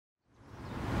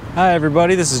Hi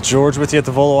everybody, this is George with you at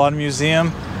the Volo Auto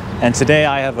Museum, and today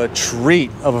I have a treat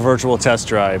of a virtual test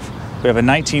drive. We have a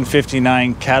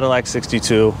 1959 Cadillac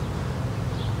 62.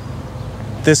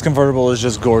 This convertible is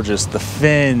just gorgeous. The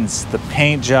fins, the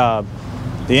paint job,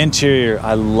 the interior,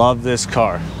 I love this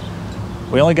car.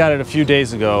 We only got it a few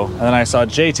days ago, and then I saw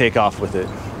Jay take off with it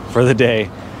for the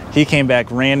day. He came back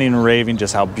ranting and raving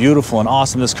just how beautiful and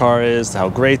awesome this car is, how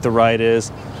great the ride is,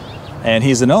 and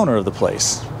he's an owner of the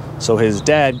place. So his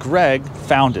dad, Greg,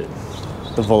 founded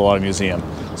the Volo Auto Museum.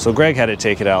 So Greg had to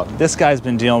take it out. This guy's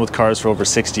been dealing with cars for over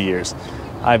 60 years.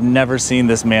 I've never seen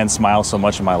this man smile so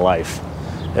much in my life.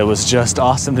 It was just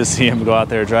awesome to see him go out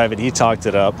there and drive it. He talked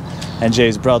it up. And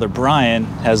Jay's brother, Brian,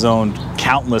 has owned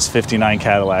countless 59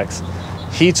 Cadillacs.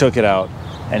 He took it out,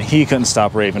 and he couldn't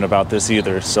stop raving about this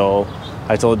either. So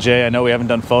I told Jay, I know we haven't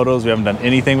done photos, we haven't done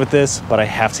anything with this, but I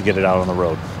have to get it out on the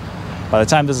road. By the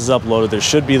time this is uploaded, there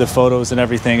should be the photos and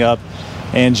everything up,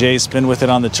 and Jay's spin with it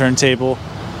on the turntable.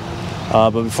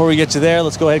 But before we get to there,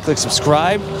 let's go ahead and click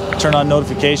subscribe, turn on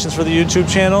notifications for the YouTube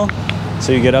channel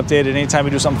so you get updated anytime we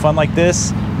do something fun like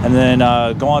this. And then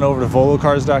go on over to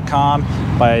volocars.com.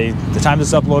 By the time this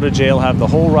is uploaded, Jay will have the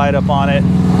whole ride up on it.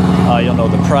 You'll know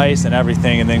the price and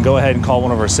everything, and then go ahead and call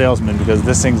one of our salesmen because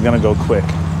this thing's gonna go quick.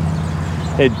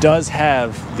 It does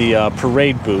have the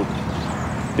parade boot.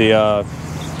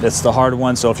 It's the hard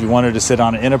one, so if you wanted to sit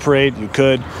on it in a parade, you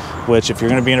could, which if you're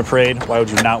gonna be in a parade, why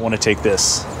would you not want to take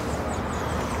this?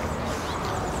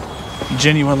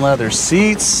 Genuine leather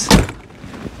seats,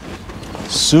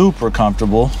 super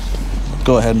comfortable.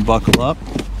 Go ahead and buckle up.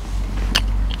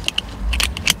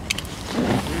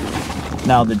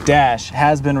 Now the dash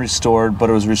has been restored, but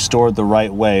it was restored the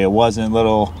right way. It wasn't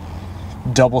little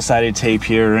double-sided tape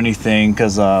here or anything,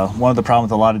 because one of the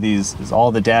problems with a lot of these is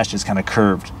all the dash is kind of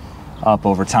curved up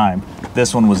over time.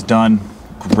 This one was done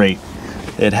great.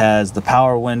 It has the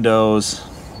power windows,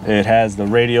 it has the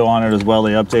radio on it as well.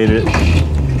 They updated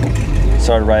it.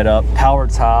 Started right up. Power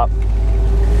top.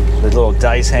 There's little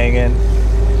dice hanging.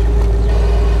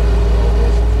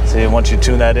 See, once you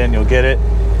tune that in, you'll get it.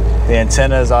 The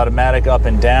antenna is automatic up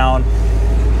and down.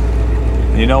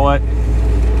 You know what?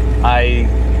 I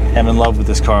am in love with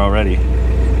this car already.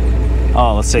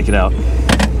 Oh, let's take it out.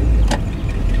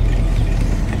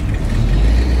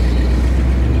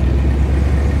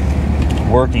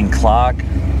 Working clock.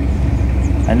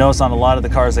 I notice on a lot of the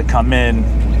cars that come in,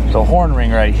 the horn ring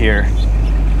right here,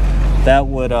 that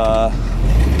would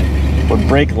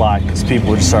brake lock because people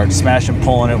would start smashing,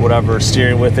 pulling it, whatever,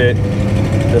 steering with it.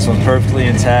 This one's perfectly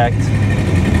intact.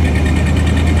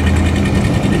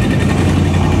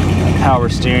 Power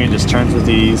steering just turns with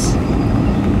ease.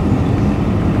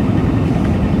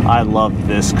 I love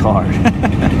this car.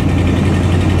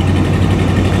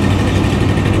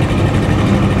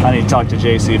 I need to talk to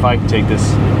Jay, see if I can take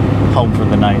this home for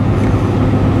the night.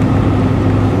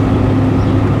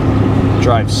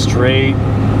 Drive straight.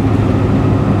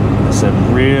 It's a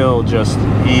real, just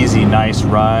easy, nice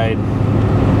ride.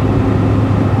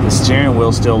 The steering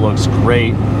wheel still looks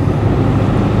great.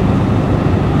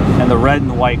 And the red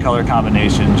and the white color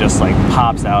combination just like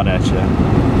pops out at you.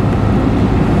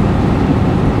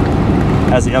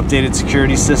 Has the updated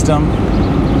security system.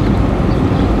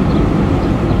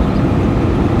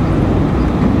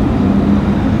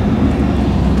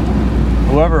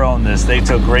 Whoever owned this, they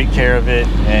took great care of it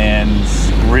and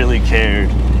really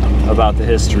cared about the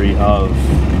history of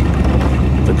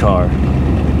the car.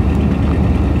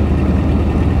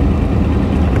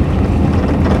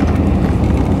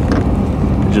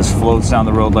 It just floats down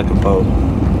the road like a boat.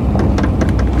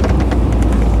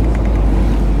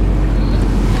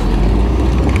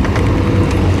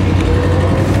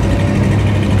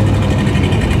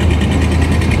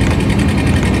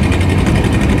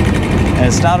 And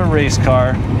it's not a race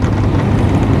car,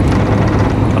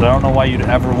 but I don't know why you'd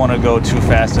ever want to go too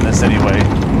fast in this anyway.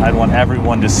 I'd want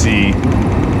everyone to see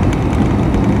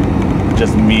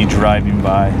just me driving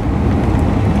by.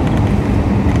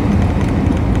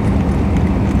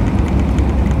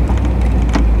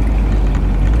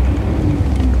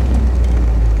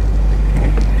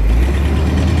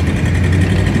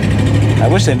 I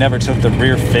wish they never took the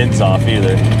rear fins off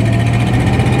either.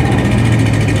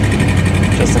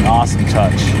 Just an awesome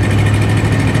touch.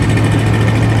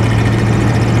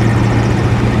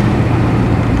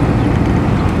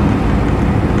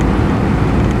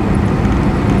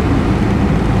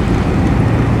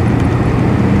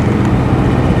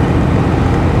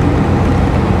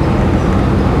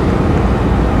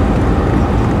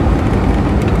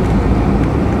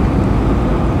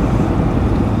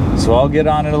 So I'll get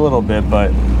on it a little bit,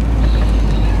 but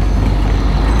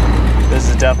this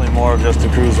is definitely more of just a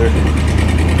cruiser.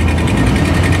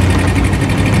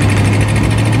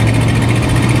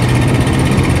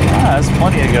 There's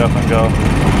plenty of get up and go.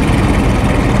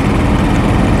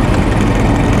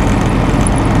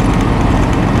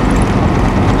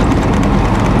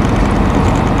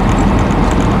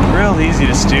 Real easy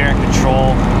to steer and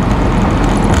control.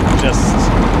 Just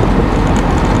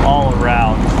all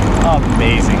around.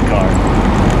 Amazing car.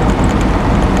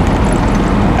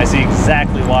 I see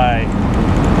exactly why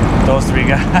those three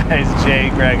guys, Jay,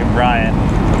 Greg, and Brian,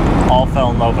 all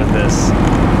fell in love with this.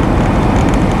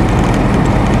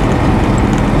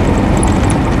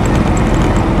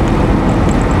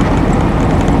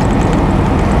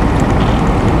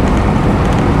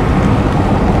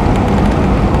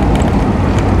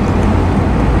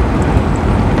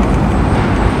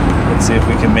 Let's see if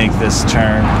we can make this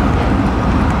turn.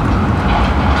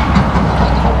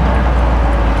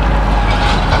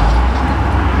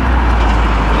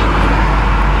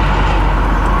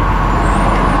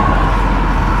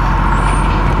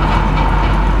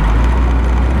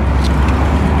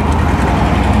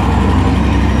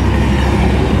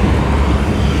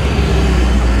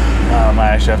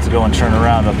 I actually have to go and turn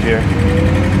around up here.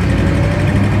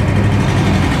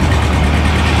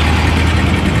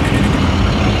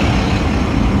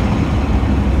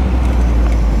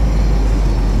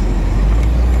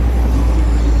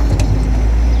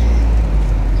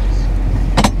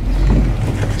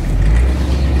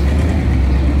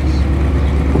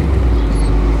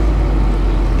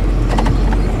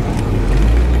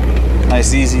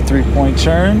 Nice easy 3-point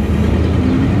turn.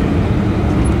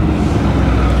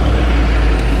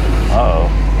 Uh-oh.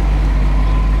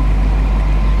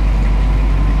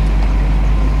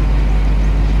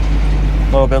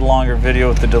 A little bit longer video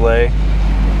with the delay.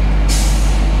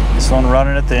 This one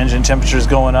running it, the engine temperature is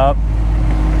going up.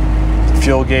 The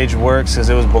fuel gauge works because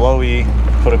it was below E.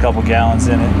 Put a couple gallons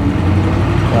in it.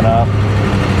 Went up.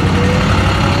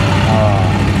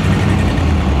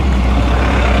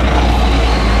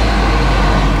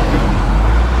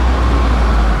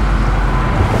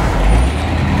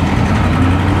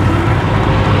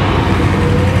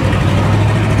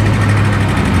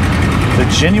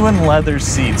 Genuine leather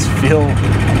seats feel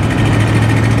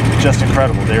just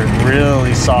incredible. They're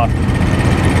really soft.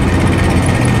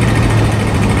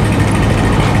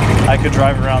 I could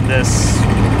drive around this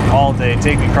all day.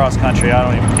 Take me cross country, I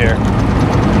don't even care.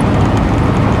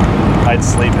 I'd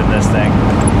sleep in this thing.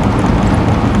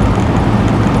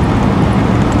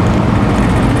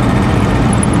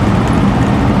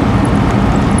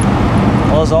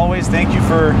 Well, as always, thank you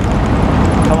for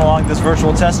coming along this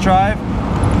virtual test drive.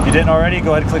 If you didn't already,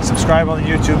 go ahead and click subscribe on the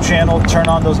YouTube channel, turn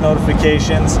on those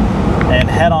notifications, and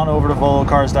head on over to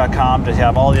volocars.com to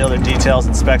have all the other details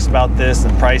and specs about this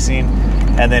and pricing,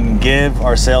 and then give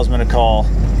our salesman a call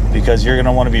because you're going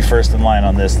to want to be first in line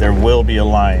on this. There will be a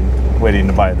line waiting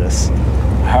to buy this.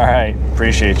 All right,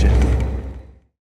 appreciate you.